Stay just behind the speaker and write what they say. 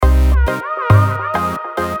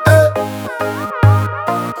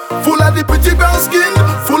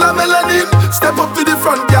melanin. Step up to the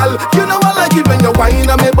front, gal. You know I like it when you whine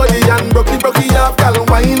on my body and broke it off, gal.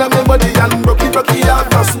 Whine on my body and broke it off.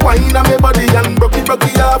 Just whine on my body and broke it off,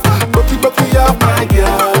 my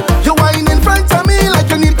girl. You whine in front of me like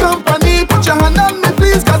you need company. Put your hand on me,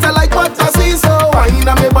 please, 'cause I like what I see. So whine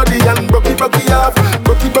on my body and broke it off,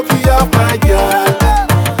 my girl.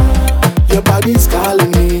 Your body's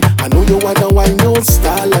calling me. I know you wanna whine your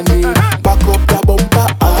style on me. Back up the bumper,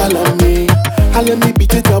 all on me. And let me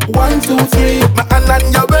beat it up, 1, 2, 3. My hand on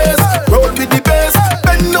your waist, roll with the bass.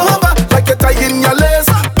 Bend over like you're tying your lace.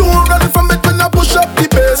 Don't run from it when I push up the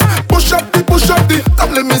bass. Push up the.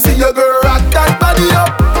 Come let me see your girl rock that body up.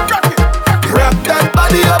 Rock that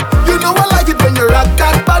body up. You know I like it when you rock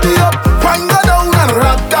that body up. Wine go down and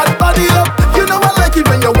rock that body up. You know I like it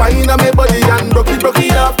when you whine on my body and broke it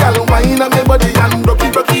off. Girl, whine on my body and broke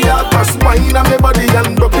it off. Just whine on my body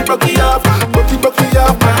and broke it off. Broke it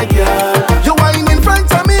off, my girl. You whine in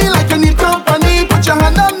front of me like you need company. Put your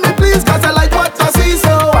hand on me, please, 'cause I like what I see.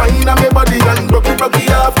 So whine on my body and broke it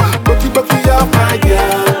off. Broke it off, my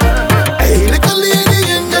girl. Hey, little lady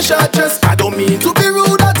in your short dress. I don't mean to be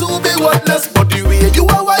rude or to be worthless, but the way you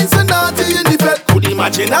are wise and naughty in the bed. Could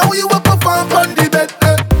imagine how you would perform on the bed.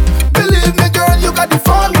 Believe me, girl, you got the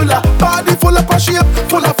formula. Body full of shape,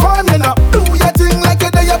 full of fun, you know. Do your thing like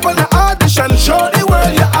you're there up on the audition. Show the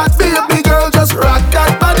world your heart, baby girl, just rock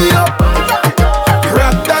that body up.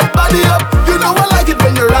 Rock that body up. You know I like it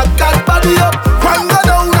when you rock that body up. Wine go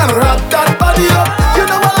down and rock that body up. You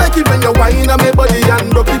know I like it when you whine on my body and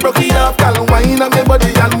broke it off. Girl, whine on my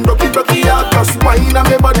body and broke it off. Just whine on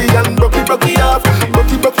my body and broke it off.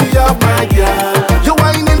 Broke it off, my girl. You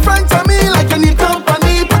whine in front of me like you need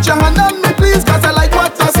company. Put your hand on me, please, 'cause I like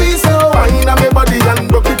what I see. So whine on my body and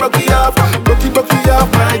broke it off. Broke it off,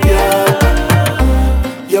 my girl.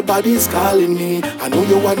 Your body's calling me. I know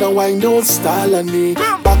you wanna whine your style on me.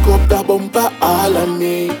 Back up the bumper, all on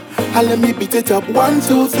me. And let me beat it up, 1,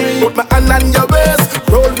 2, 3. Put my hand on your waist,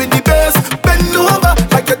 roll with the bass. Bend over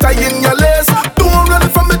like you're tying your lace. Don't run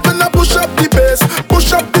from it when I push up the bass.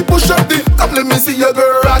 Push up the. Come let me see your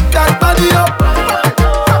girl rock that body up.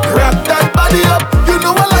 Rock that body up. You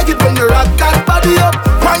know I like it when you rock that body up.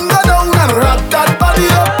 Wine go down and rock that body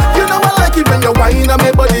up. You know I like it when you whine on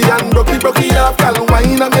my body and broke it off. Girl,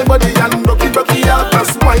 whine on my body and broke it off.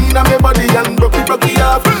 Just whine on my